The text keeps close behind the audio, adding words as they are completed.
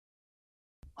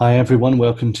Hi everyone,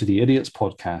 welcome to the Idiots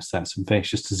podcast. That's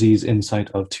infectious disease insight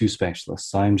of two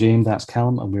specialists. I'm James, that's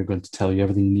Callum, and we're going to tell you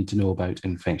everything you need to know about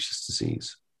infectious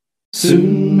disease.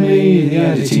 Soon may the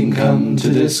editing come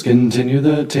to discontinue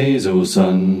the Tazo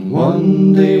sun.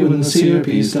 One day when the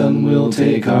CRP's done, we'll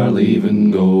take our leave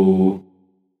and go.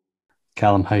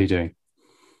 Callum, how are you doing?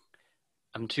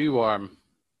 I'm too warm.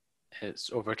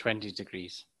 It's over 20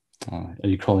 degrees. Are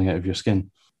you crawling out of your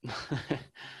skin?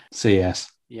 Say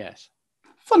yes. Yes.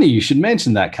 Funny you should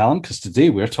mention that, Callum, because today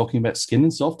we're talking about skin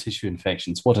and soft tissue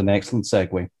infections. What an excellent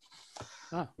segue.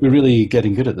 We're really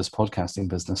getting good at this podcasting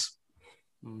business.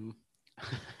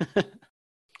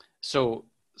 So,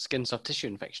 skin soft tissue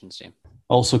infections, James.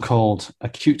 Also called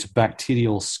acute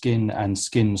bacterial skin and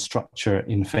skin structure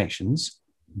infections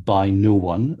by no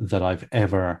one that I've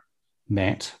ever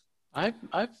met. I've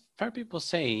heard people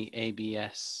say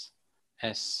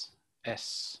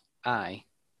ABSSSI.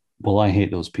 Well, I hate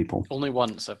those people. Only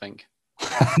once, I think.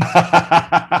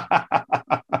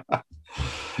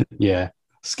 Yeah,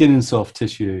 skin and soft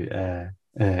tissue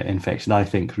infection, I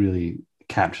think, really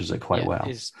captures it quite well.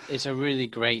 It's a really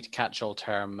great catch-all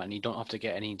term, and you don't have to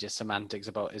get any just semantics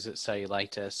about is it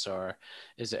cellulitis or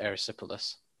is it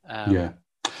erysipelas. Yeah.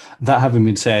 That having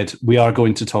been said, we are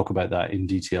going to talk about that in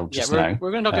detail now.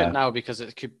 We're going to talk about it now because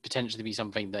it could potentially be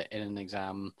something that in an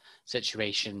exam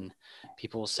situation,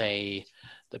 people say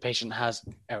the patient has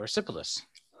erysipelas.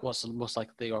 What's the most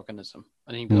likely organism?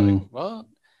 And you'd be like, what?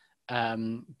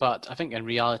 But I think in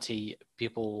reality,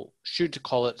 people should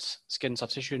call it skin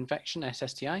soft tissue infection,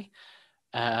 SSTI.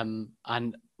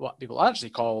 And what people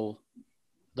actually call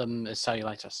them is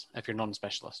cellulitis, if you're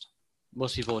non-specialist.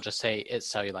 Most people just say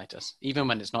it's cellulitis, even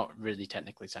when it's not really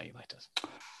technically cellulitis.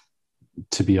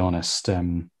 To be honest,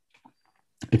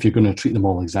 if you're going to treat them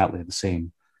all exactly the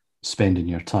same, spending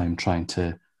your time trying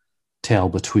to tell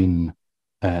between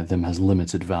them has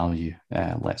limited value,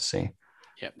 let's say.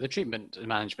 Yeah, the treatment and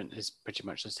management is pretty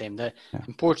much the same. The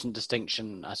important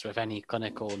distinction, as with any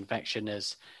clinical infection,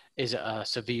 is it a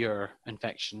severe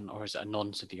infection or is it a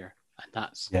non-severe? And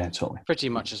that's pretty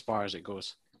much as far as it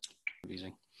goes.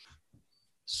 Confusing.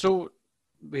 So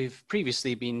we've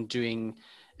previously been doing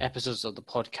episodes of the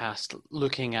podcast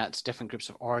looking at different groups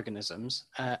of organisms,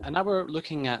 and now we're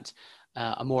looking at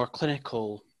a more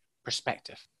clinical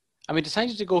perspective. And we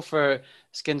decided to go for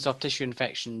skin soft tissue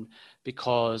infection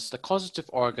because the causative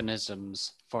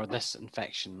organisms for this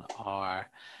infection are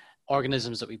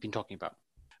organisms that we've been talking about.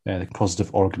 The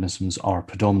causative organisms are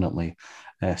predominantly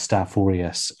Staph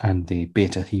aureus and the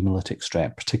beta hemolytic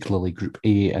strep, particularly group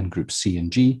A and group C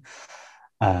and G.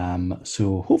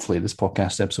 So hopefully this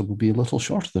podcast episode will be a little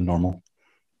shorter than normal.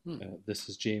 This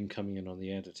is James coming in on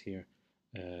the edit here.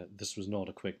 This was not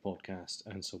a quick podcast,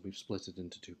 and so we've split it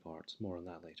into two parts. More on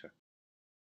that later.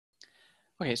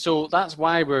 Okay, so that's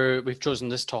why we've chosen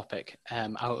this topic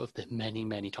out of the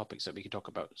many topics that we could talk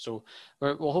about. So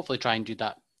we'll hopefully try and do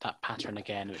that pattern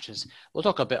again, which is we'll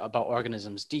talk a bit about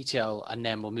organisms detail, and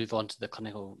then we'll move on to the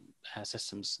clinical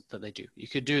systems that they do. You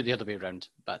could do it the other way around,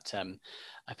 but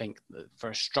I think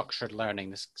for structured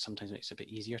learning, this sometimes makes it a bit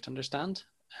easier to understand.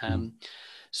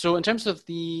 So in terms of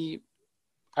the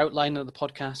outline of the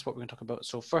podcast, what we're going to talk about.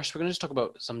 So first, we're going to just talk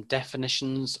about some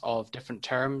definitions of different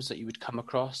terms that you would come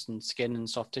across in skin and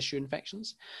soft tissue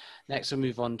infections. Next, we'll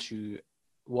move on to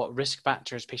what risk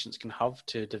factors patients can have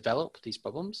to develop these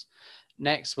problems.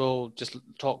 Next, we'll just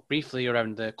talk briefly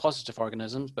around the causative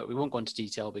organisms, but we won't go into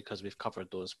detail because we've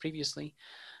covered those previously.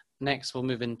 Next, we'll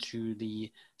move into the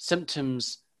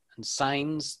symptoms and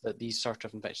signs that these sort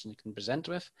of infections can present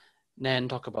with. Then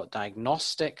talk about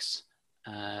diagnostics,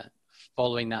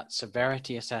 following that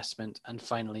severity assessment, and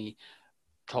finally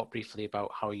talk briefly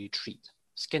about how you treat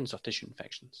skin soft tissue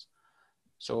infections.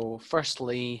 So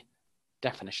firstly,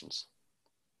 definitions.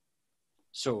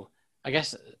 So I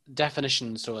guess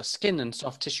definitions, so a skin and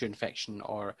soft tissue infection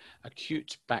or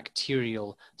acute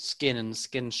bacterial skin and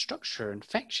skin structure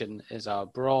infection is a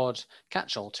broad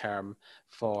catch-all term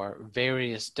for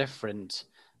various different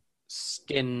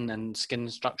skin and skin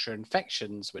structure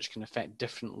infections which can affect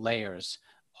different layers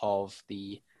of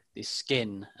the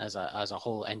skin as a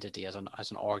whole entity, as an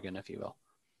organ, if you will.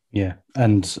 Yeah,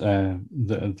 and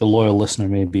the loyal listener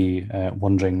may be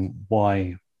wondering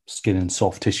why skin and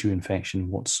soft tissue infection.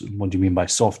 What do you mean by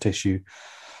soft tissue?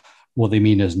 What they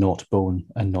mean is not bone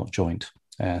and not joint.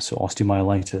 So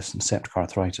osteomyelitis and septic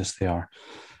arthritis, they are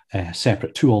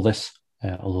separate to all this,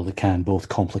 although they can both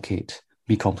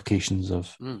be complications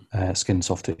of skin and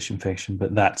soft tissue infection.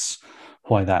 But that's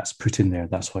why that's put in there.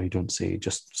 That's why you don't say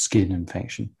just skin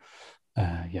infection.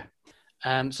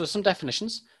 So some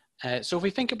definitions. So if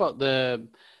we think about the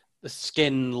the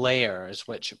skin layers,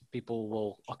 which people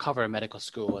will cover in medical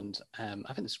school, and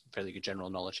I think it's fairly good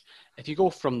general knowledge. If you go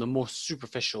from the most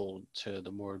superficial to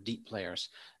the more deep layers,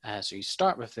 so you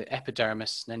start with the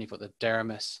epidermis, and then you've got the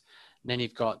dermis, and then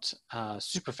you've got a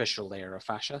superficial layer of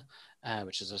fascia,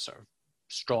 which is a sort of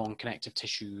strong connective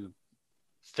tissue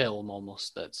film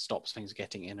almost that stops things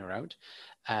getting in or out.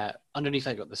 Underneath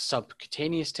that, you've got the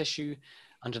subcutaneous tissue.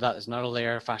 Under that, there's another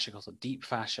layer of fascia called the deep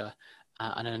fascia.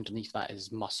 And then underneath that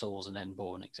is muscles and then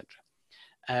bone, etc.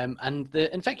 And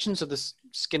the infections of the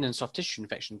skin and soft tissue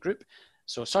infection group,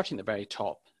 so starting at the very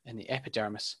top in the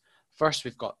epidermis, first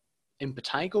we've got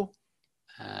impetigo.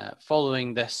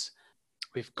 Following this,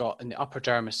 we've got in the upper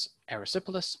dermis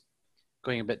erysipelas.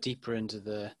 Going a bit deeper into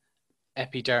the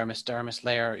epidermis-dermis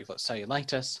layer, you've got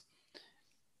cellulitis.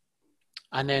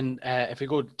 And then if we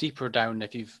go deeper down,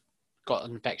 if you've got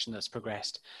an infection that's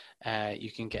progressed,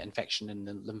 you can get infection in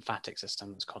the lymphatic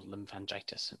system. It's called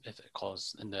lymphangitis if it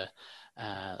causes in the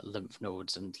lymph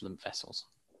nodes and lymph vessels.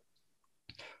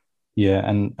 Yeah,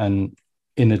 and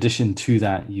in addition to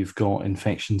that, you've got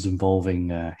infections involving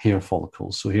hair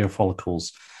follicles. So hair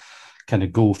follicles kind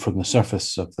of go from the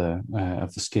surface of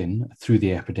the skin through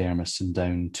the epidermis and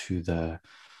down to the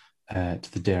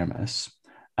dermis.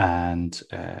 And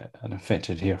an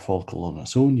infected hair follicle on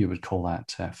its own, you would call that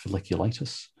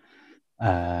folliculitis.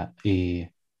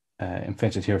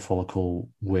 Infected hair follicle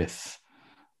with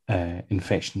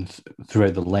infection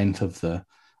throughout the length of the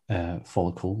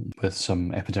follicle with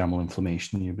some epidermal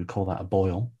inflammation, you would call that a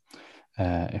boil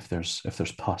if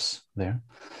there's pus there.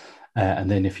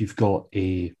 And then if you've got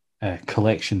a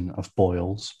collection of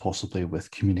boils, possibly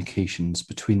with communications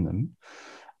between them,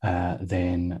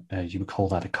 then you would call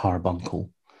that a carbuncle.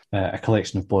 A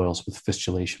collection of boils with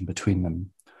fistulation between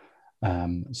them.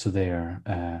 So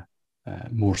they're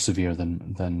more severe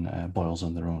than boils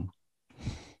on their own.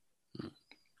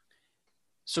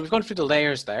 So we've gone through the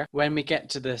layers there. When we get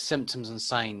to the symptoms and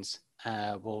signs,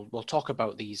 we'll talk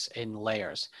about these in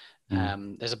layers.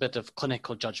 There's a bit of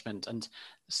clinical judgment, and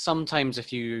sometimes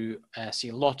if you see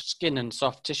a lot of skin and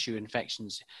soft tissue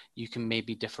infections, you can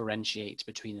maybe differentiate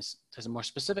between there's more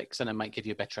specifics, and it might give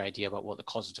you a better idea about what the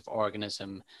causative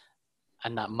organism,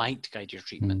 and that might guide your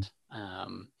treatment.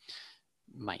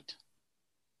 Might.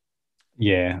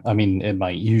 Yeah, I mean, it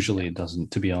might. Usually it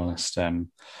doesn't, to be honest.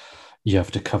 You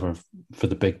have to cover for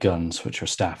the big guns, which are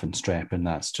staph and strep, and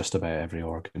that's just about every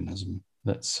organism.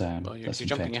 Well, you're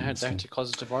jumping ahead there to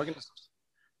causative organisms.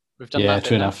 We've done yeah, that.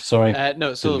 True enough. Sorry.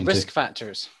 No, so risk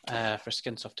factors for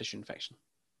skin soft tissue infection.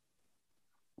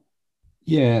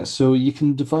 Yeah, so you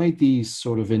can divide these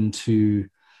sort of into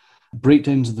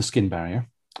breakdowns of the skin barrier,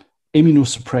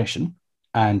 immunosuppression,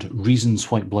 and reasons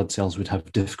white blood cells would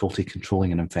have difficulty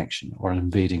controlling an infection or an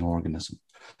invading organism.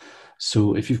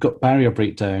 So if you've got barrier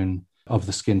breakdown of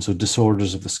the skin, so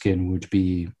disorders of the skin would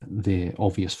be the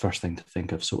obvious first thing to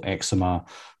think of. So eczema,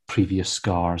 previous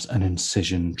scars, an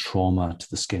incision, trauma to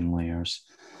the skin layers.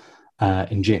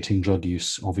 Injecting drug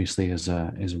use obviously is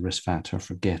a risk factor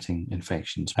for getting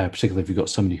infections, particularly if you've got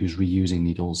somebody who's reusing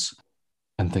needles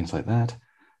and things like that.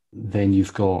 Then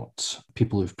you've got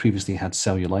people who've previously had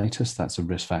cellulitis. That's a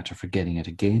risk factor for getting it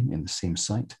again in the same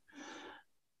site.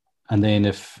 And then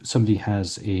if somebody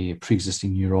has a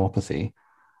pre-existing neuropathy,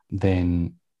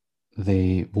 then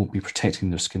they won't be protecting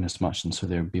their skin as much, and so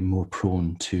they'll be more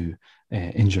prone to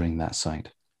injuring that site.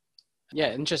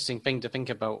 Yeah, interesting thing to think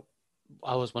about.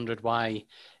 I always wondered why,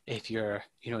 if you're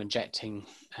injecting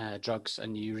drugs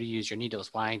and you reuse your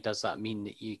needles, why does that mean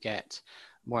that you get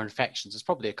more infections? There's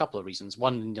probably a couple of reasons.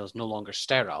 One, the needle is no longer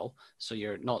sterile, so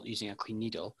you're not using a clean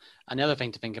needle. And the other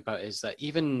thing to think about is that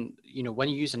even when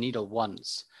you use a needle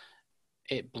once,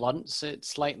 it blunts it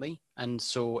slightly, and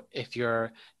so if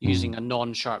you're using a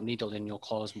non-sharp needle, then you'll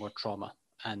cause more trauma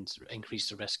and increase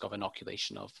the risk of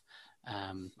inoculation of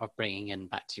bringing in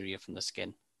bacteria from the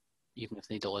skin, even if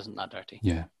the needle isn't that dirty.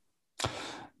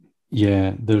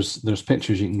 Yeah, there's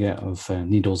pictures you can get of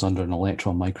needles under an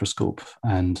electron microscope,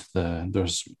 and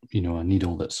there's a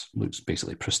needle that looks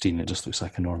basically pristine. It just looks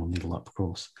like a normal needle up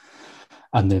close,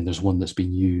 and then there's one that's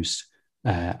been used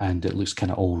and it looks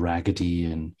kind of all raggedy,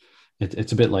 and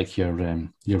it's a bit like your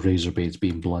razor blades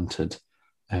being blunted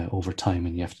over time,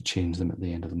 and you have to change them at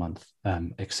the end of the month.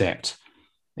 Except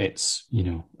it's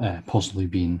possibly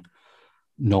been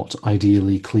not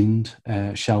ideally cleaned,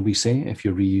 shall we say, if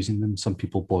you're reusing them. Some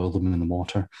people boil them in the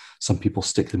water. Some people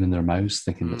stick them in their mouths,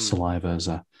 thinking that saliva is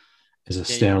a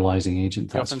sterilizing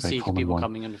agent. That's often see people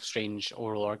coming in with strange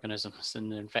oral organisms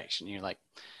and the infection. You're like,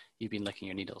 you've been licking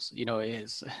your needles. It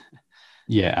is.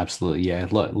 Yeah, absolutely. Yeah,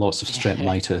 lots of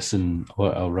streptitis and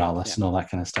oralis and all that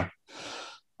kind of stuff.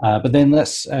 But then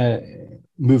let's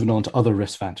moving on to other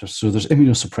risk factors. So there's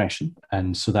immunosuppression,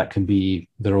 and so that can be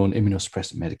their own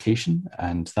immunosuppressant medication,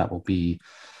 and that will be,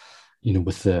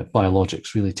 with the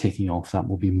biologics really taking off, that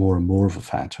will be more and more of a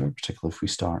factor, particularly if we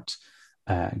start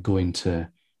going to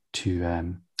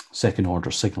second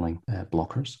order signaling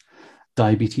blockers.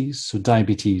 Diabetes. So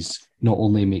diabetes not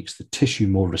only makes the tissue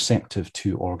more receptive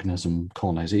to organism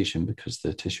colonization because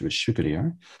the tissue is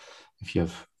sugarier if you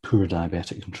have poor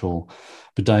diabetic control,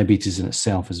 but diabetes in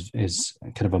itself is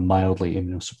kind of a mildly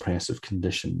immunosuppressive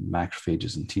condition.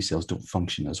 Macrophages and T cells don't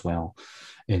function as well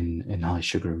in high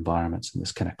sugar environments, and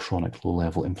this kind of chronic low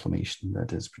level inflammation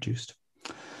that is produced.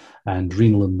 And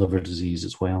renal and liver disease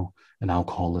as well, and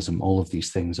alcoholism, all of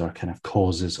these things are kind of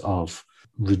causes of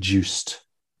reduced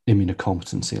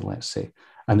immunocompetency, let's say.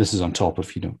 And this is on top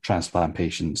of, transplant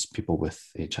patients, people with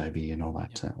HIV and all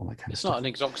that, all that kind of stuff. It's not an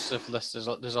exhaustive list.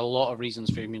 There's a lot of reasons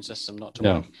for your immune system not to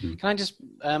work. Can I just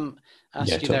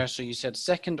ask you there? So you said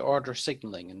second order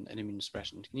signaling and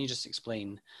immunosuppression. Can you just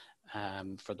explain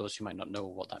for those who might not know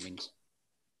what that means?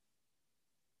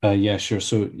 Yeah, sure.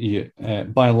 So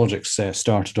biologics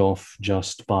started off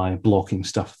just by blocking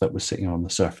stuff that was sitting on the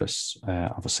surface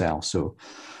of a cell. So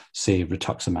say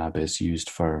rituximab is used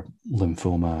for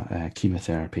lymphoma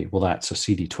chemotherapy. Well, that's a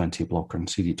CD20 blocker, and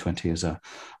CD20 is a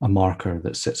marker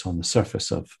that sits on the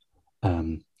surface of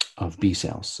B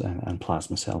cells and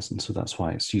plasma cells. And so that's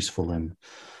why it's useful in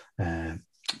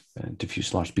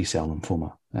diffuse large B-cell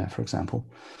lymphoma, for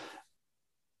example.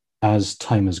 As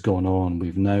time has gone on,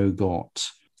 we've now got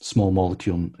small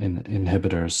molecule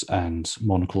inhibitors and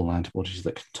monoclonal antibodies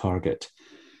that can target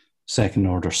second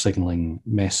order signaling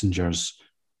messengers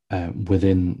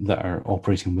that are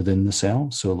operating within the cell.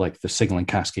 So like the signaling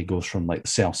cascade goes from like the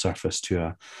cell surface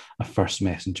to a first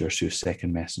messenger to a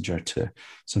second messenger to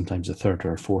sometimes a third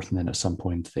or a fourth, and then at some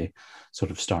point they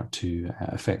sort of start to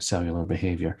affect cellular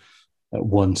behavior.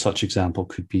 One such example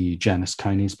could be Janus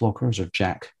kinase blockers or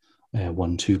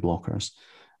JAK1/2 blockers.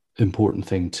 Important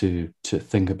thing to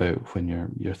think about when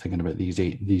you're thinking about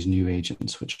these new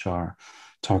agents, which are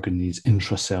targeting these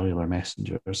intracellular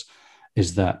messengers,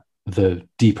 is that the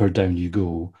deeper down you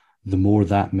go, the more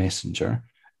that messenger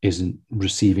isn't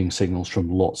receiving signals from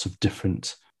lots of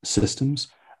different systems,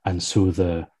 and so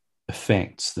the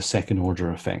second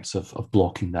order effects of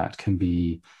blocking that can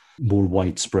be more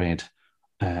widespread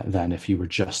than if you were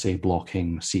just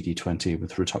blocking CD20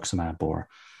 with rituximab or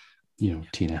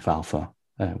TNF alpha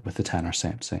with the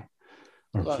etanercept, say,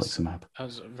 or infliximab. That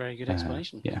was a very good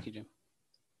explanation. Yeah. Thank you, Jim.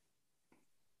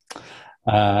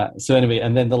 So anyway,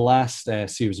 and then the last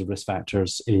series of risk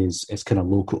factors is kind of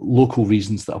local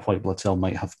reasons that a white blood cell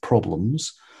might have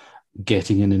problems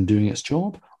getting in and doing its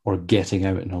job, or getting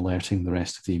out and alerting the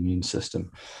rest of the immune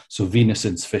system. So venous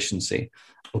insufficiency,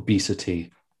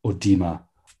 obesity, edema,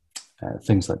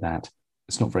 things like that.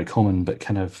 It's not very common, but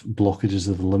kind of blockages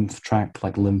of the lymph tract,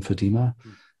 like lymphedema,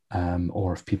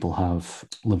 or if people have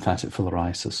lymphatic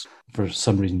filariasis, for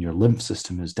some reason your lymph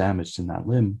system is damaged in that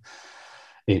limb,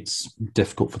 it's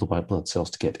difficult for the white blood cells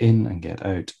to get in and get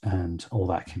out, and all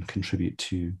that can contribute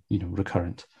to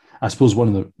recurrent. I suppose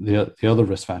one of the other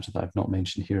risk factor that I've not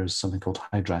mentioned here is something called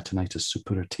hidradenitis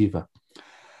suppurativa.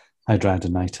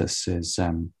 Hidradenitis is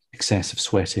excessive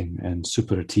sweating, and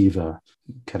suppurativa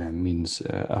kind of means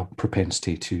a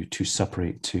propensity to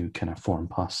suppurate, to kind of form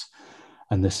pus.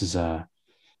 And this is a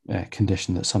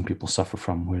condition that some people suffer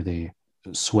from, where they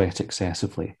sweat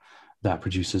excessively. That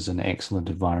produces an excellent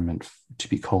environment to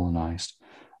be colonized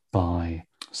by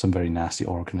some very nasty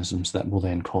organisms that will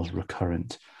then cause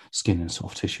recurrent skin and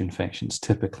soft tissue infections,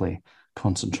 typically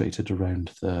concentrated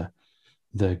around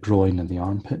the groin and the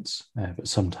armpits, but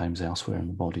sometimes elsewhere in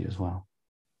the body as well.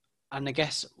 And I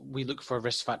guess we look for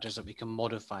risk factors that we can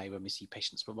modify when we see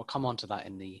patients, but we'll come on to that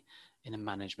in the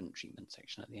management treatment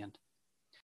section at the end.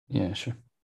 Yeah, sure.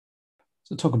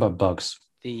 So talk about bugs.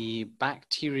 The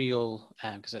bacterial,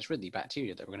 because it's really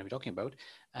bacteria that we're going to be talking about,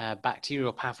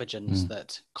 bacterial pathogens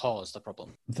that cause the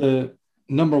problem. The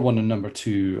number one and number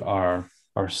two are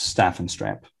staph and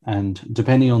strep. And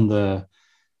depending on the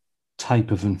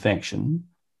type of infection,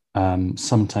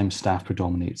 sometimes staph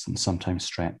predominates and sometimes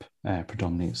strep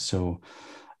predominates. So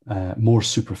more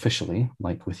superficially,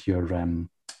 like with your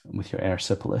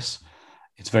erysipelas,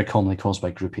 it's very commonly caused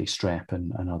by group A strep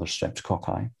and other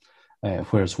streptococci,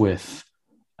 whereas with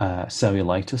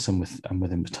cellulitis and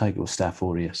with impetigo, Staph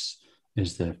aureus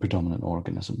is the predominant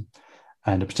organism.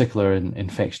 And in particular, in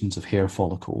infections of hair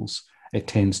follicles, it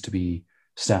tends to be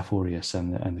Staph aureus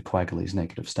and the coagulase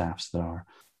negative staphs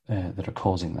that are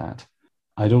causing that.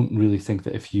 I don't really think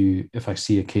that if I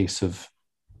see a case of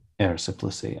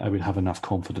erysipelas, I would have enough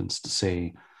confidence to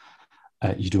say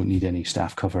you don't need any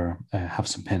staph cover, have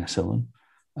some penicillin.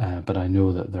 But I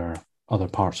know that there are other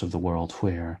parts of the world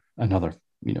where, and other,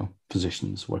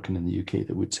 physicians working in the UK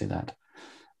that would say that,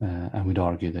 and would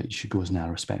argue that you should go as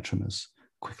narrow spectrum as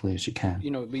quickly as you can.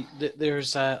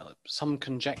 There's some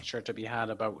conjecture to be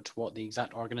had about what the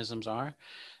exact organisms are,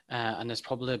 and there's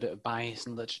probably a bit of bias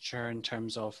in literature in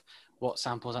terms of what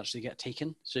samples actually get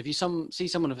taken. So if you see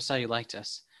someone with a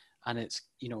cellulitis and it's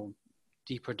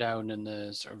deeper down in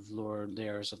the sort of lower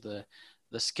layers of the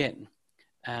skin,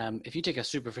 if you take a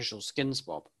superficial skin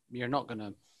swab, you're not going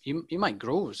to, you might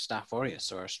grow Staph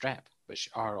aureus or strep, which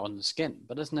are on the skin,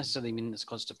 but it doesn't necessarily mean it's a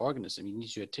causative organism. You need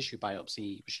to do a tissue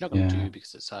biopsy, which you're not going to do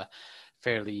because it's a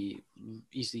fairly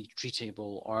easily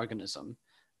treatable organism,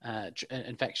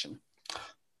 infection.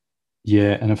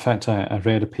 Yeah, and in fact, I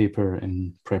read a paper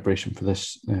in preparation for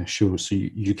this show. So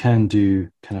you can do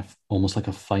kind of almost like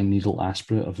a fine needle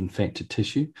aspirate of infected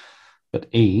tissue, but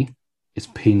A, it's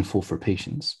painful for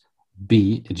patients.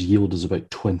 B, its yield is about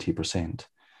 20%.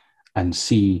 And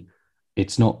C,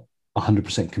 it's not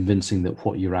 100% convincing that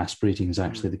what you're aspirating is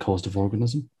actually the causative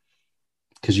organism,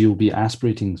 because you'll be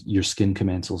aspirating your skin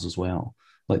commensals as well.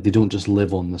 Like, they don't just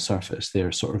live on the surface,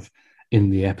 they're sort of in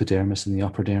the epidermis and the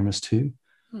upper dermis too.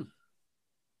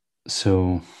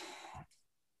 So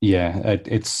yeah,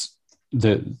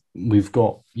 we've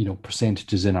got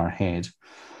percentages in our head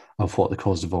of what the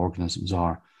causative organisms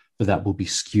are, but that will be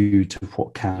skewed to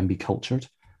what can be cultured,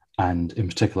 and in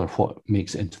particular what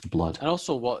makes it into the blood. And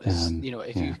also what is,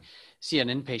 if you see an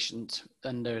inpatient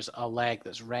and there's a leg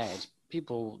that's red,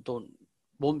 people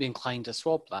won't be inclined to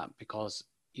swab that because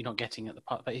you're not getting at the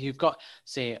part. But if you've got,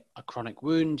 say, a chronic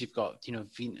wound, you've got,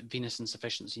 venous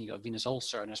insufficiency, you've got a venous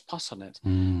ulcer and there's pus on it,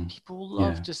 people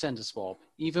love to send a swab,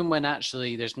 even when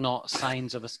actually there's not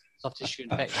signs of a soft tissue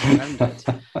infection around it.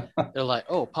 They're like,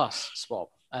 oh, pus, swab.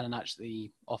 And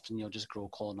actually, often you'll just grow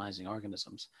colonizing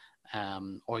organisms.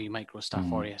 Or you might grow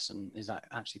Staph aureus, and is that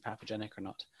actually pathogenic or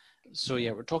not? So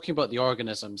yeah, we're talking about the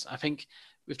organisms. I think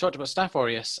we've talked about Staph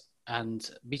aureus and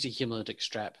beta hemolytic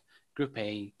strep, Group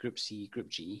A, Group C, Group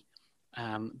G.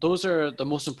 Those are the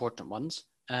most important ones.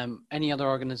 Any other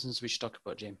organisms we should talk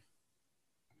about, James?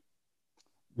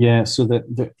 Yeah, so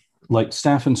like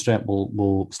Staph and strep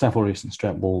Staph aureus and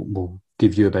strep will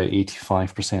give you about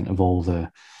 85% of all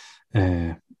the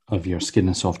of your skin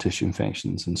and soft tissue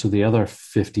infections, and so the other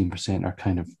 15% are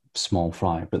kind of small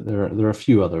fry, but there are a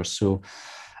few others. So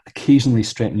occasionally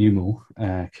strep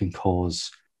pneumo can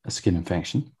cause a skin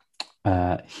infection.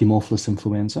 Haemophilus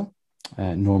influenza,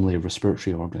 normally a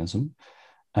respiratory organism,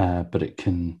 but it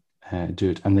can do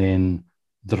it. And then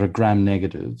there are gram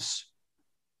negatives,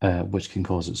 which can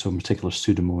cause it. So in particular,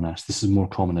 Pseudomonas. This is more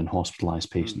common in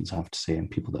hospitalized patients, I have to say,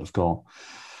 and people that have got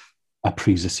a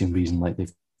pre-existing reason, like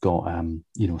they've got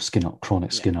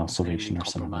chronic skin ulceration or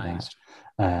something like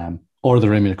that, or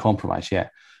they're immunocompromised.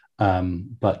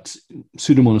 But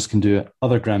Pseudomonas can do it.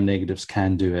 Other gram negatives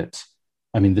can do it.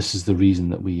 I mean, this is the reason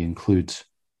that we include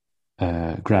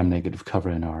gram negative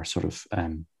cover in our sort of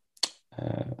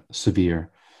severe,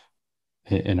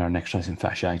 in our necrotizing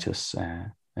fasciitis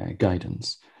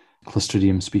guidance.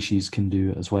 Clostridium species can do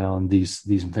it as well, and these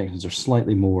infections are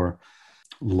slightly more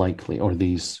likely, or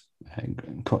these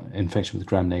infection with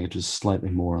gram negatives is slightly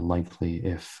more likely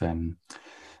if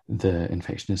the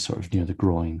infection is sort of near the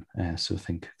groin. So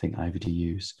think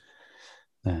IVDUs,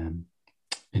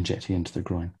 injecting into the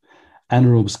groin.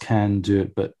 Anaerobes can do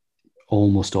it, but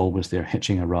almost always they're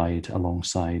hitching a ride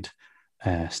alongside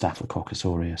Staphylococcus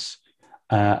aureus.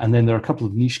 And then there are a couple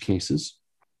of niche cases.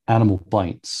 Animal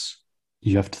bites,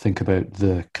 you have to think about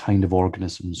the kind of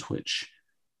organisms which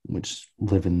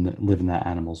live in that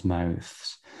animal's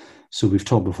mouths. So we've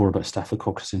talked before about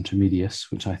Staphylococcus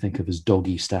intermedius, which I think of as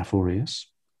doggy Staph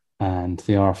aureus, and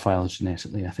they are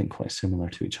phylogenetically, I think, quite similar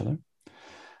to each other.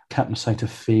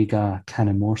 Capnocytophaga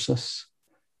canemorsus,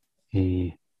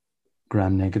 a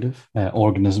gram-negative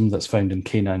organism that's found in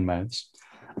canine mouths.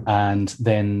 And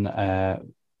then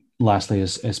lastly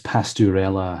is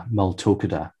Pasteurella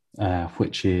multocida,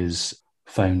 which is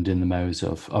found in the mouths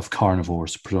of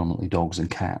carnivores, predominantly dogs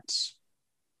and cats.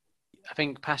 I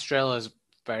think Pasteurella is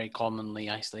very commonly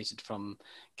isolated from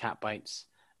cat bites,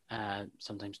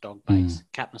 sometimes dog bites.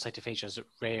 Capnocytophaga is a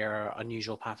rare,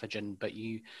 unusual pathogen, but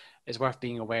it's worth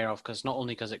being aware of, because not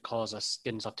only does it cause a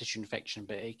skin soft tissue infection,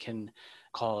 but it can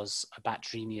cause a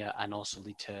bacteremia and also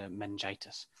lead to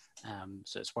meningitis.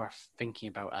 So it's worth thinking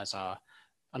about as an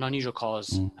unusual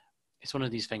cause. It's one of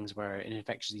these things where in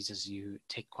infectious diseases you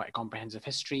take quite a comprehensive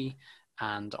history,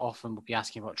 and often we'll be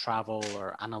asking about travel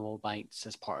or animal bites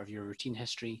as part of your routine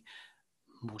history.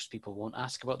 Most people won't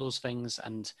ask about those things,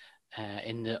 and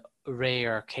in the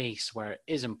rare case where it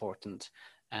is important,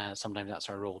 sometimes that's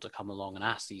our role to come along and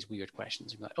ask these weird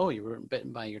questions. Like, oh, you were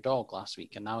bitten by your dog last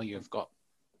week and now you've got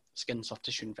skin soft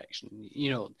tissue infection,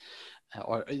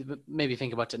 or maybe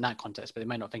think about it in that context, but they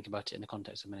might not think about it in the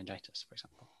context of meningitis, for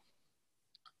example.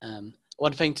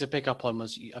 One thing to pick up on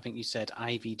was, I think you said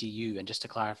IVDU, and just to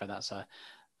clarify,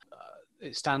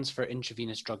 it stands for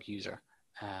intravenous drug user.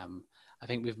 I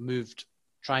think we've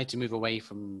tried to move away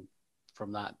from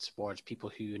that towards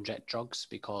people who inject drugs,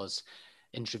 because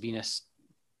intravenous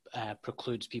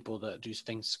precludes people that do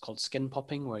things called skin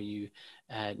popping, where you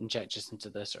inject just into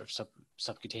the sort of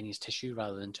subcutaneous tissue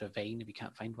rather than to a vein if you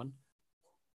can't find one.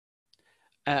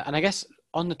 And I guess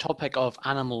on the topic of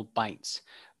animal bites,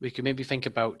 we could maybe think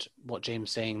about what James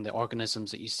is saying, the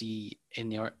organisms that you see in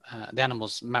the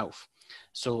animal's mouth.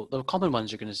 So the common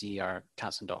ones you're going to see are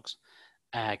cats and dogs,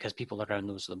 because people around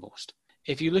those the most.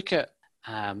 If you look at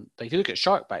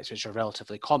shark bites, which are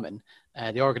relatively common,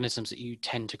 the organisms that you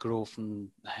tend to grow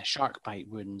from shark bite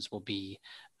wounds will be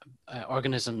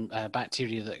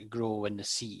bacteria that grow in the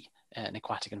sea, in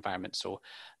aquatic environments. So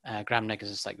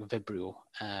gram-negatives like Vibrio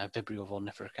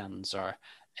vulniferans, or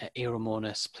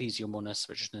Aeromonas, Plesiomonas,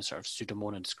 which is in the sort of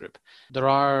Pseudomonads group. There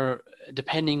are,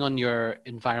 depending on your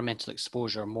environmental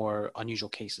exposure, more unusual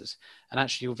cases. And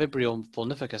actually, Vibrio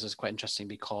vulniferans is quite interesting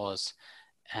because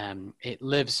it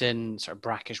lives in sort of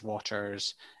brackish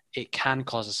waters. It can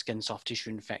cause a skin soft tissue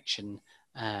infection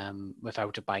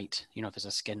without a bite, if there's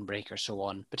a skin break or so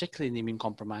on, particularly in the immune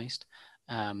compromised.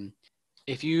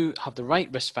 If you have the right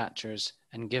risk factors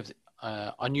and give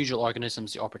unusual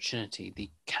organisms the opportunity,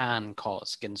 they can cause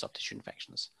skin soft tissue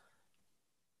infections.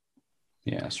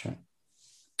 Yeah, that's right.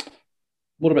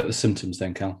 What about the symptoms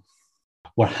then, Cal?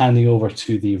 We're handing over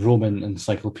to the Roman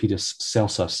Encyclopedist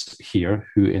Celsus here,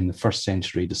 who in the 1st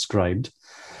century described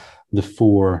the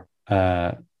 4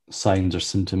 signs or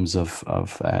symptoms of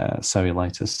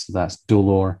cellulitis. That's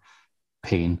dolor,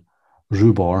 pain,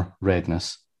 rubor,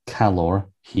 redness, calor,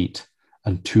 heat,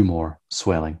 and tumor,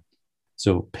 swelling.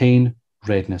 So pain,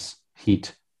 redness,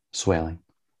 heat, swelling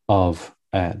of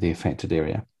the affected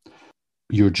area.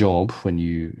 Your job when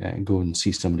you go and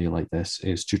see somebody like this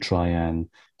is to try and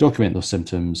document those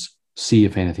symptoms, see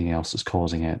if anything else is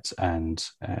causing it, and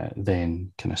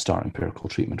then kind of start empirical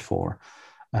treatment for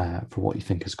what you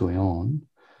think is going on.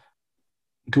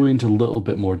 Go into a little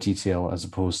bit more detail as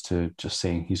opposed to just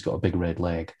saying he's got a big red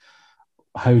leg.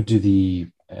 How do the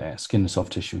skin and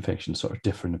soft tissue infections sort of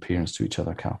differ in appearance to each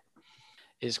other, Cal?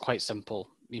 It's quite simple.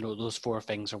 Those 4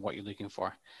 things are what you're looking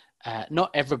for.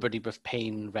 Not everybody with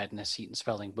pain, redness, heat, and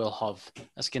swelling will have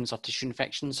a skin soft tissue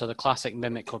infection. So the classic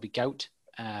mimic will be gout,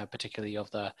 particularly of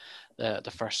the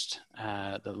first,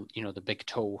 the big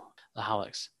toe, the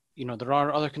hallux. There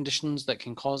are other conditions that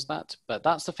can cause that, but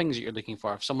that's the things that you're looking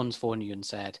for. If someone's phoned you and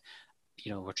said,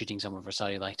 we're treating someone for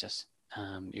cellulitis,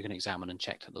 you're going to examine and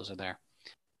check that those are there.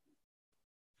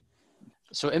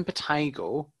 So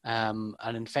impetigo,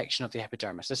 an infection of the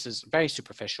epidermis. This is very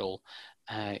superficial,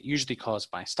 usually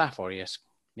caused by Staph aureus,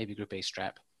 maybe group A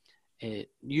strep. It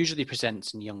usually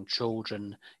presents in young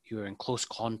children who are in close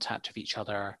contact with each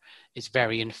other. It's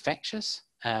very infectious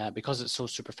because it's so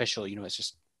superficial. It's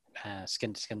just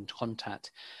skin-to-skin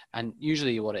contact. And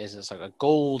usually what it is like a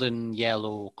golden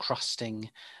yellow crusting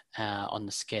on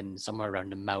the skin, somewhere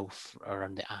around the mouth or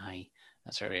around the eye.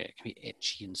 That's where it can be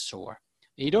itchy and sore.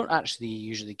 You don't actually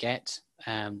usually get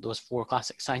those 4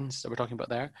 classic signs that we're talking about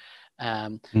there.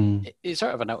 It's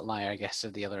sort of an outlier, I guess,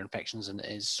 of the other infections, and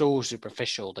it is so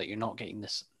superficial that you're not getting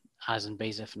this as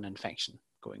invasive an infection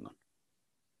going on.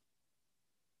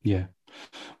 Yeah.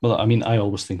 Well, I mean, I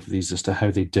always think of these as to how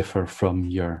they differ from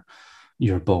your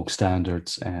bog standard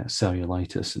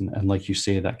cellulitis. And like you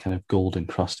say, that kind of golden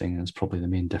crusting is probably the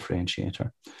main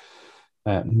differentiator.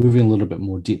 Moving a little bit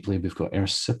more deeply, we've got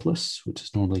erysipelas, which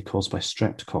is normally caused by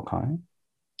streptococci.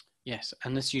 Yes,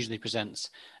 and this usually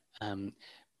presents,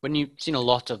 when you've seen a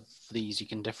lot of these, you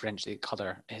can differentiate the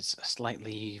colour. It's a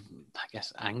slightly, I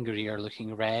guess, angrier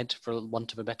looking red, for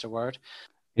want of a better word.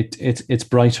 It's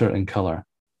brighter in colour,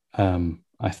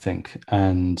 I think,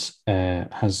 and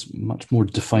has much more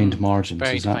defined margins.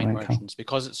 Very is that defined right, margins. Cal?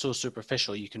 Because it's so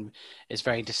superficial, it's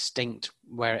very distinct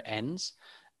where it ends.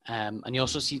 And you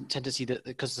also tend to see that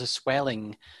because the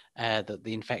swelling that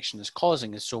the infection is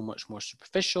causing is so much more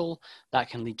superficial,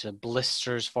 that can lead to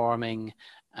blisters forming,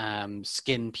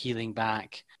 skin peeling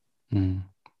back.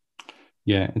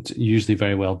 Yeah, it's usually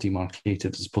very well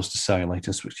demarcated as opposed to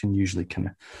cellulitis, which can usually kind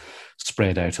of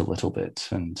spread out a little bit.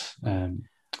 And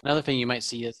another thing you might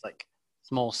see is like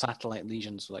small satellite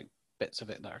lesions, like bits of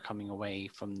it that are coming away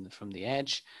from the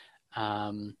edge.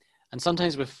 And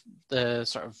sometimes with the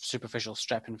sort of superficial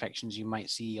strep infections, you might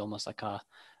see almost like a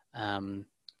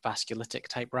vasculitic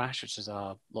type rash, which is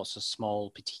lots of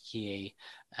small petechiae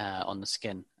on the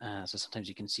skin. So sometimes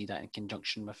you can see that in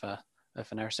conjunction with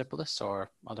an erysipelas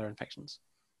or other infections.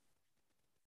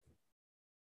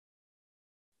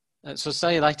 So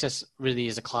cellulitis really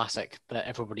is a classic that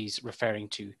everybody's referring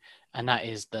to, and that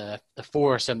is the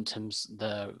four symptoms: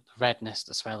 the redness,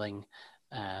 the swelling,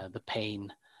 the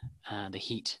pain, the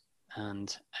heat,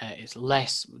 and it's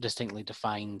less distinctly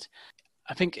defined.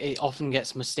 I think it often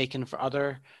gets mistaken for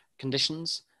other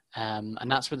conditions, and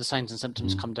that's where the signs and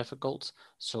symptoms come difficult.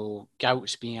 So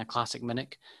gout being a classic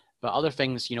mimic, but other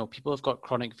things, people have got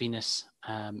chronic venous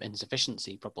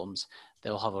insufficiency problems.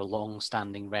 They'll have a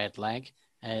long-standing red leg,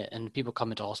 and people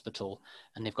come into hospital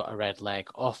and they've got a red leg.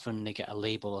 Often they get a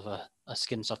label of a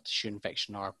skin soft tissue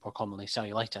infection, or more commonly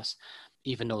cellulitis,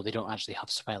 even though they don't actually have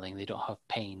swelling, they don't have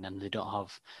pain, and they don't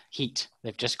have heat.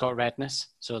 They've just got redness.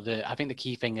 So I think the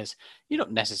key thing is you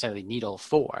don't necessarily need all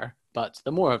four, but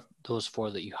the more of those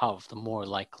four that you have, the more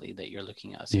likely that you're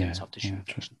looking at a skin soft tissue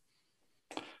infection.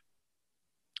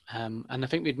 And I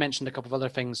think we'd mentioned a couple of other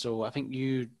things. So I think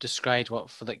you described what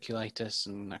folliculitis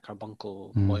and a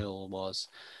carbuncle boil was.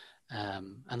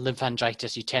 And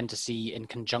lymphangitis you tend to see in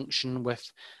conjunction with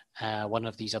one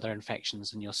of these other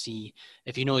infections. And you'll see,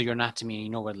 if you know your anatomy and you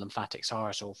know where the lymphatics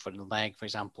are, so for the leg, for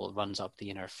example, it runs up the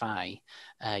inner thigh,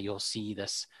 you'll see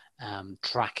this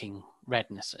tracking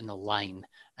redness in the line,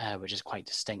 which is quite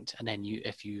distinct. And then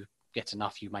if you get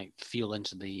enough, you might feel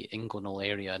into the inguinal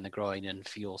area in the groin and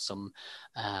feel some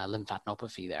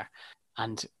lymphadenopathy there.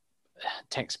 And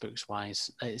textbooks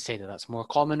wise, say that that's more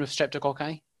common with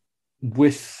streptococci.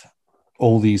 With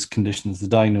all these conditions, the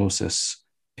diagnosis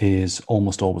is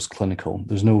almost always clinical.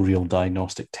 There's no real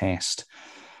diagnostic test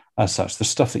as such. There's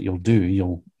stuff that you'll do.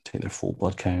 You'll take their full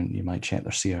blood count. You might check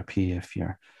their CRP if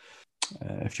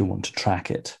you want to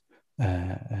track it.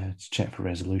 To check for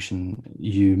resolution.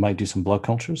 You might do some blood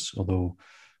cultures, although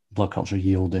blood culture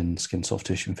yield in skin soft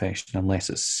tissue infection, unless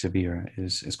it's severe,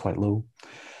 is quite low.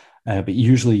 But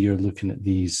usually you're looking at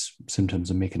these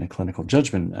symptoms and making a clinical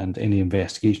judgment, and any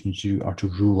investigations you are to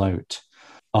rule out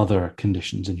other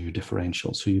conditions in your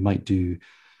differential. So you might do,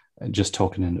 just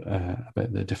talking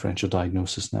about the differential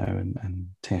diagnosis now and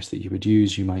tests that you would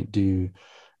use, you might do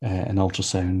an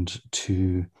ultrasound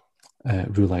to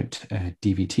rule out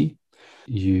DVT.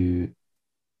 You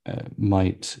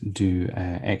might do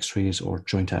x-rays or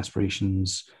joint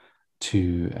aspirations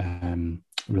to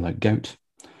rule out gout.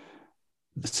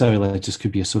 The cellulitis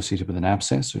could be associated with an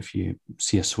abscess. So if you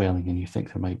see a swelling and you think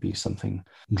there might be something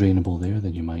drainable there,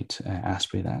 then you might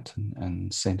aspirate that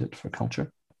and send it for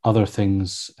culture. Other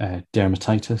things,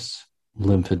 dermatitis,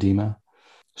 lymphedema,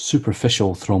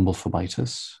 superficial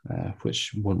thrombophlebitis,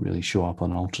 which won't really show up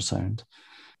on ultrasound,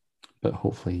 but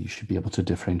hopefully you should be able to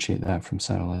differentiate that from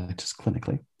cellulitis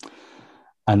clinically.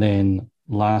 And then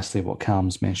lastly, what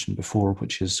Callum's mentioned before,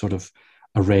 which is sort of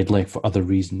a red leg for other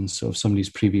reasons. So if somebody's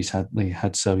previously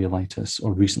had cellulitis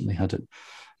or recently had it,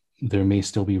 there may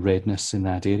still be redness in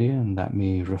that area, and that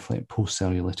may reflect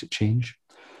post-cellulitic change.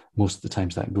 Most of the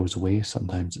times that goes away,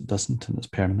 sometimes it doesn't, and it's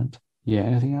permanent. Yeah,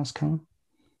 anything else, Callum?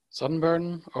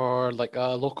 Sunburn or like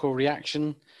a local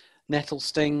reaction, nettle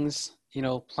stings,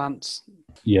 plants.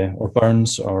 Yeah, or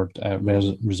burns, or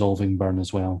resolving burn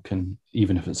as well can,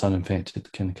 even if it's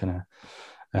uninfected, can kind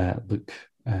of look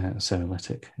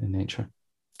cellulitic in nature.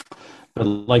 But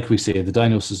like we say, the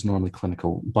diagnosis is normally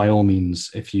clinical. By all means,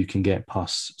 if you can get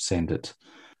pus, send it.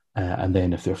 And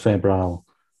then if they're febrile,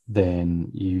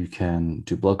 then you can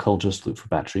do blood cultures to look for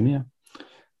bacteremia.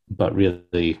 But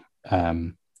really,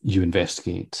 you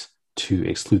investigate to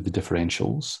exclude the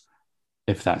differentials,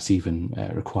 if that's even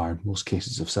required. Most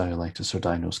cases of cellulitis are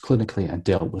diagnosed clinically and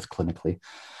dealt with clinically.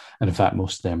 And in fact,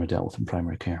 most of them are dealt with in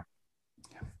primary care.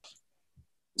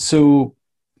 So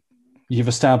you've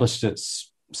established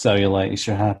it's cellulitis,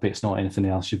 you're happy it's not anything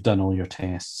else, you've done all your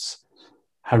tests.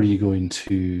 How are you going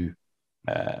to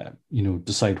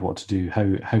decide what to do?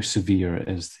 How severe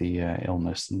is the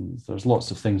illness? And there's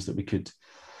lots of things that we could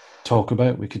talk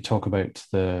about. We could talk about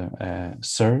the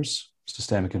SIRS,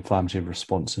 systemic inflammatory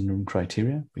response syndrome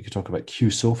criteria. We could talk about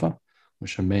QSOFA,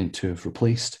 which are meant to have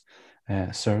replaced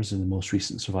SIRS in the most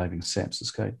recent surviving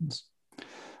sepsis guidance.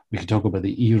 We could talk about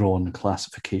the ERON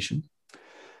classification,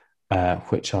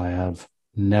 which I have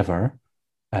never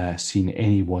seen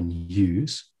anyone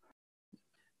use.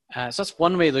 So that's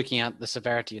one way of looking at the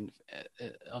severity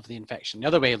of the infection. The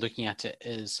other way of looking at it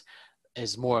is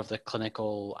more of the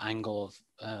clinical angle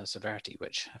of severity,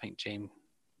 which I think, James,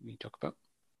 we talk about.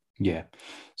 Yeah.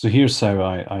 So here's how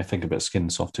I think about skin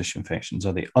and soft tissue infections.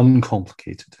 Are they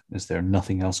uncomplicated? Is there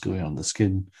nothing else going on in the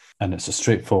skin? And it's a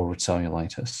straightforward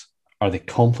cellulitis. Are they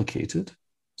complicated?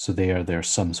 So there's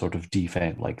some sort of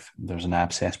defect, like there's an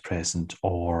abscess present,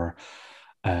 or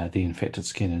the infected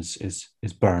skin is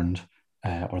burned,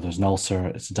 or there's an ulcer,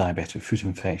 it's a diabetic foot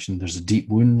infection, there's a deep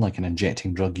wound, like in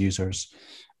injecting drug users.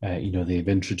 They've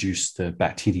introduced the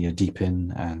bacteria deep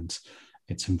in, and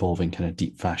it's involving kind of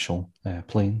deep fascial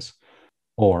planes.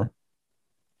 Or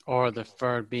Or the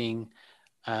third being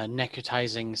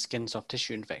necrotizing skin soft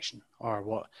tissue infection, or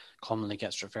what commonly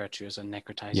gets referred to as a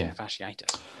necrotizing yeah,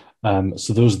 fasciitis.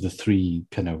 so those are the three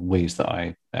kind of ways that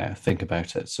I think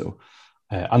about it. So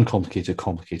uncomplicated,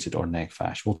 complicated, or nec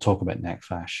fash. We'll talk about nec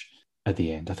fash at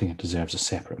the end. I think it deserves a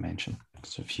separate mention.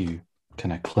 There's a few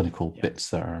kind of clinical bits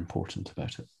that are important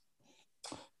about it.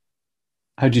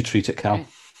 How do you treat it, Cal? Okay.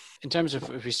 In terms of,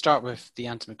 if we start with the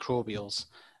antimicrobials,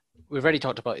 we've already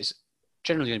talked about is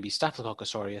generally going to be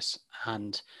Staphylococcus aureus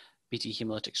and Beta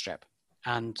hemolytic strep.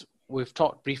 And we've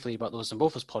talked briefly about those in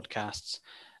both those podcasts.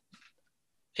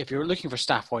 If you're looking for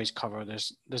Staph aureus cover,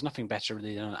 there's nothing better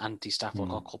really than an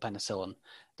anti-staphylococcal penicillin.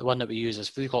 The one that we use is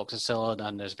flucloxacillin,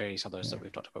 and there's various others that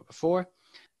we've talked about before.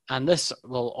 And this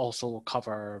will also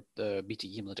cover the beta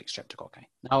hemolytic streptococci.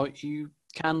 Now, you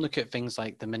can look at things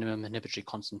like the minimum inhibitory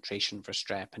concentration for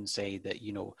strep and say that,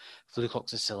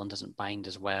 flucloxacillin doesn't bind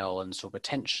as well. And so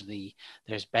potentially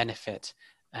there's benefit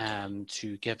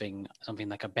to giving something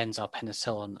like a benzyl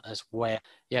penicillin as well.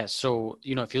 Yeah, so,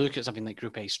 if you look at something like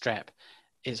group A strep,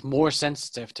 it's more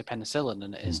sensitive to penicillin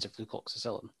than it is to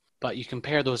flucloxacillin. But you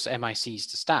compare those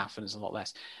MICs to staph, and it's a lot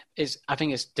less. I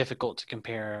think it's difficult to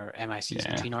compare MICs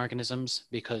between organisms,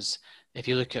 because if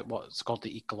you look at what's called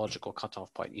the ecological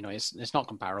cutoff point, it's not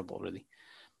comparable really.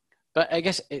 But I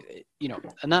guess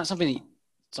and that's something that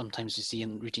sometimes you see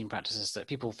in routine practices, that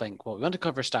people think, well, we want to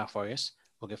cover Staph aureus,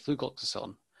 we'll give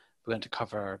flucloxacillin. We want to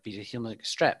cover beta hemolytic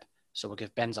strep, so we'll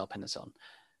give benzyl penicillin.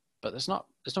 But there's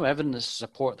no evidence to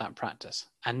support that practice.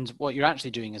 And what you're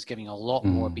actually doing is giving a lot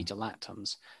more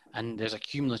beta-lactams, and there's a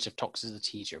cumulative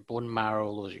toxicity to your bone marrow,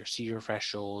 lowers your serum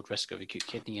threshold, risk of acute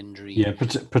kidney injury. Yeah,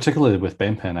 particularly with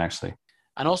benpen, actually.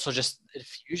 And also just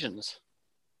infusions.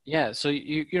 Yeah, so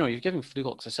you're giving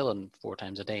flucloxacillin 4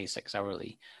 times a day, 6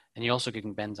 hourly, and you're also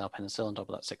giving benzyl penicillin on top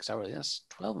of that 6 hourly. That's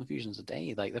 12 infusions a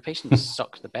day. Like, the patient's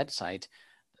stuck to the bedside.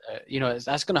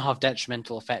 That's going to have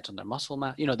detrimental effect on their muscle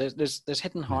mass. There's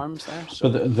hidden harms there. So.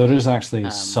 But there is actually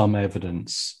some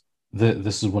evidence that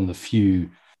this is one of the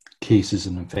few cases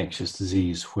in infectious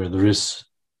disease where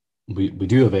we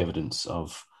do have evidence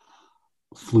of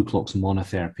fluclox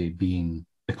monotherapy being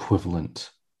equivalent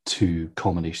to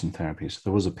combination therapy. So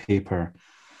there was a paper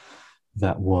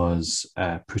that was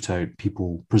put out,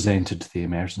 people presented to the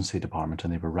emergency department,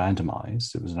 and they were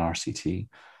randomized. It was an RCT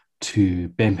to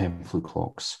benpen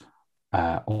fluclox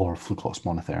or fluclox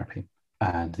monotherapy,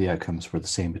 and the outcomes were the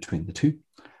same between the two,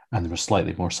 and there were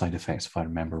slightly more side effects, if I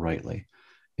remember rightly,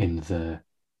 in the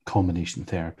combination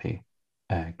therapy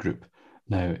group.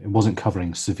 Now, it wasn't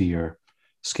covering severe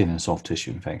skin and soft tissue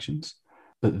infections,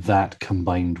 but that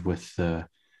combined with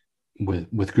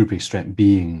with group A strep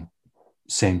being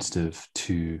sensitive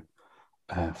to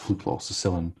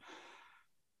flucloxacillin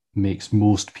makes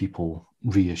most people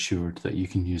reassured that you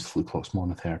can use fluclox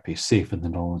monotherapy, safe in the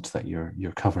knowledge that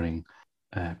you're covering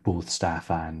both staph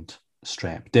and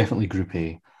strep. Definitely group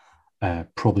A,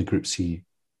 probably group C.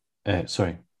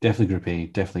 Definitely group A,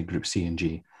 definitely group C and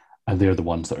G, and they're the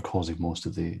ones that are causing most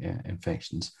of the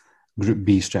infections. Group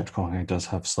B streptococci does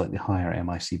have slightly higher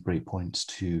MIC breakpoints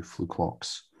to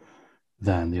fluclox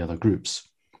than the other groups.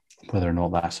 Whether or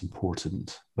not that's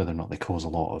important, whether or not they cause a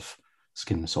lot of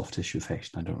skin and soft tissue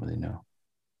infection, I don't really know.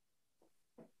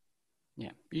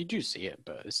 Yeah, you do see it,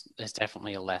 but it's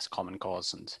definitely a less common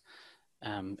cause.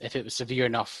 And if it was severe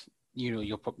enough,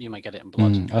 you might get it in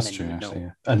blood. That's true, actually.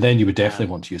 Yeah. And then you would definitely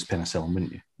want to use penicillin,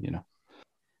 wouldn't you?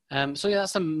 So yeah,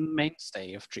 that's the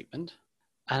mainstay of treatment.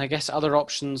 And I guess other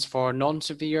options for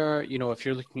non-severe, if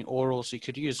you're looking at oral, so you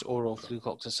could use oral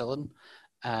flucloxacillin.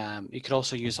 You could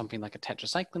also use something like a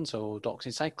tetracycline. So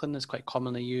doxycycline is quite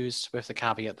commonly used, with the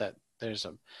caveat that there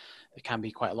can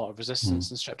be quite a lot of resistance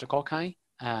in streptococci.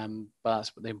 But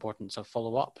that's the importance of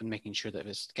follow-up and making sure that if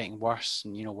it's getting worse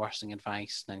and, worsening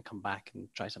advice, then come back and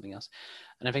try something else.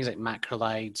 And then things like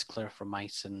macrolides,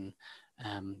 clarithromycin,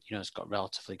 it's got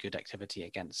relatively good activity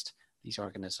against these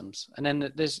organisms. And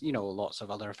then there's, lots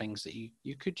of other things that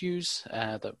you could use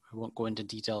that we won't go into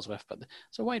details with, but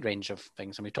it's a wide range of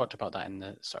things. And we talked about that in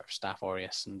the sort of Staph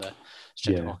aureus and the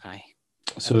streptococci.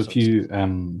 So if you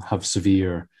have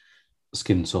severe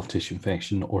skin and soft tissue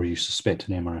infection, or you suspect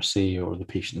an MRSA, or the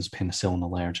patient is penicillin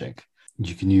allergic,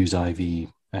 you can use IV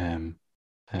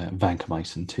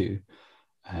vancomycin too.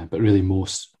 But really,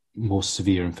 most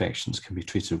severe infections can be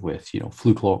treated with,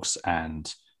 Fluclox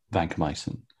and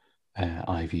vancomycin,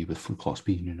 IV, with Fluclox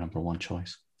being your number one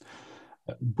choice.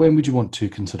 When would you want to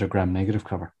consider gram-negative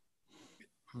cover?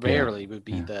 Rarely would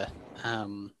be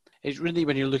it's really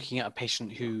when you're looking at a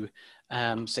patient who,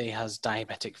 say, has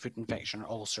diabetic foot infection or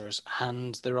ulcers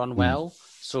and they're unwell.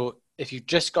 So if you've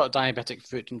just got diabetic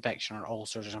foot infection or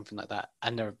ulcers or something like that,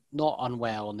 and they're not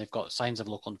unwell and they've got signs of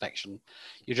local infection,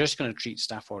 you're just going to treat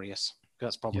Staph aureus.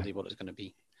 That's probably what it's going to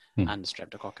be, and the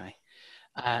streptococci.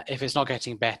 If it's not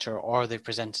getting better or they've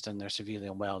presented and they're severely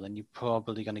unwell, then you're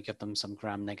probably going to give them some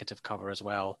gram-negative cover as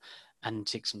well and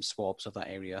take some swabs of that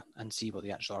area and see what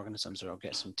the actual organisms are, or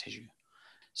get some tissue.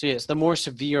 So it's the more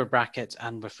severe bracket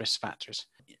and with risk factors.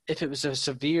 If it was a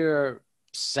severe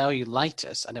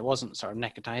cellulitis and it wasn't sort of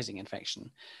necrotizing infection,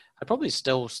 I'd probably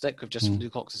still stick with just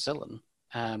flucloxacillin.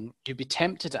 You'd be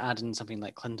tempted to add in something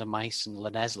like clindamycin,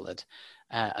 linezolid,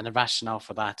 and the rationale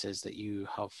for that is that you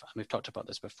have, and we've talked about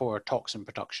this before, toxin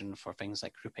production for things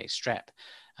like group A strep,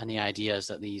 and the idea is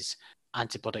that these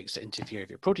antibiotics that interfere with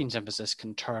your protein synthesis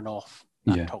can turn off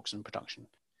that toxin production.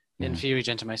 In theory,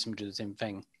 gentamicin would do the same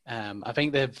thing. I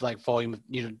think the volume of,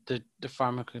 the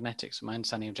pharmacokinetics, my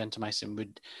understanding of gentamicin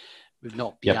would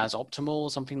not be as optimal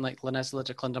as something like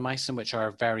linezolid or clindamycin, which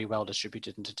are very well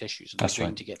distributed into tissues, so they're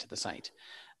going to get to the site.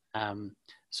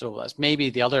 So that's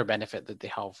maybe the other benefit that they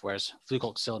have, whereas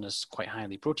flucloxacillin is quite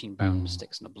highly protein bound,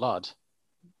 sticks in the blood.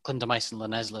 Clindamycin and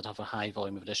linezolid have a high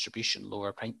volume of distribution,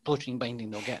 lower protein binding,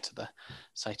 they'll get to the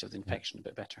site of the infection a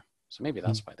bit better. So maybe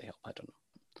that's why they help, I don't know.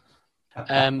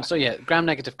 So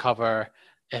gram-negative cover,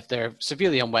 if they're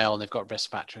severely unwell and they've got risk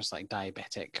factors like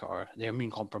diabetic or they're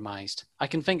immune compromised. I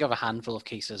can think of a handful of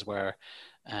cases where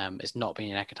it's not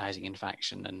been an necrotizing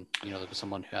infection, and there was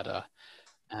someone who had a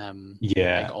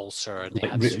big ulcer. And they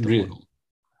had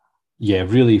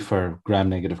really for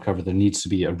gram-negative cover, there needs to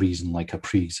be a reason, like a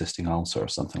pre-existing ulcer or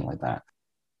something like that.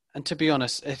 And to be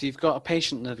honest, if you've got a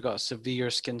patient and they've got a severe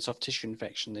skin soft tissue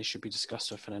infection, they should be discussed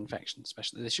with an infection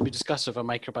specialist. They should be discussed with a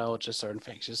microbiologist or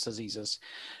infectious diseases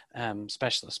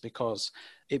specialist, because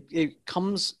it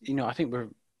comes, I think we're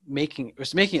making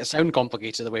it sound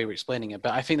complicated the way we're explaining it,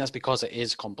 but I think that's because it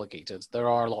is complicated. There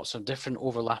are lots of different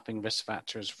overlapping risk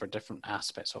factors for different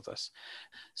aspects of this.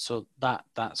 So that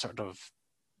sort of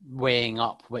weighing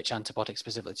up which antibiotic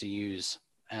specifically to use,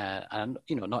 and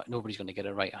not nobody's going to get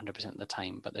it right 100% of the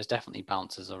time, but there's definitely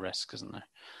balances of risk, isn't there?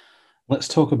 Let's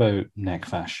talk about neck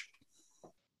fash.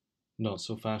 Not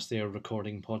so fast there,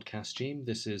 recording podcast James.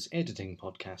 This is editing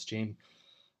podcast James,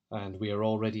 and we are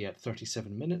already at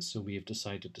 37 minutes, so we have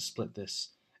decided to split this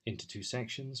into two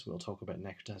sections. We'll talk about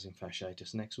necrotizing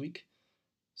fasciitis next week.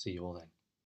 See you all then.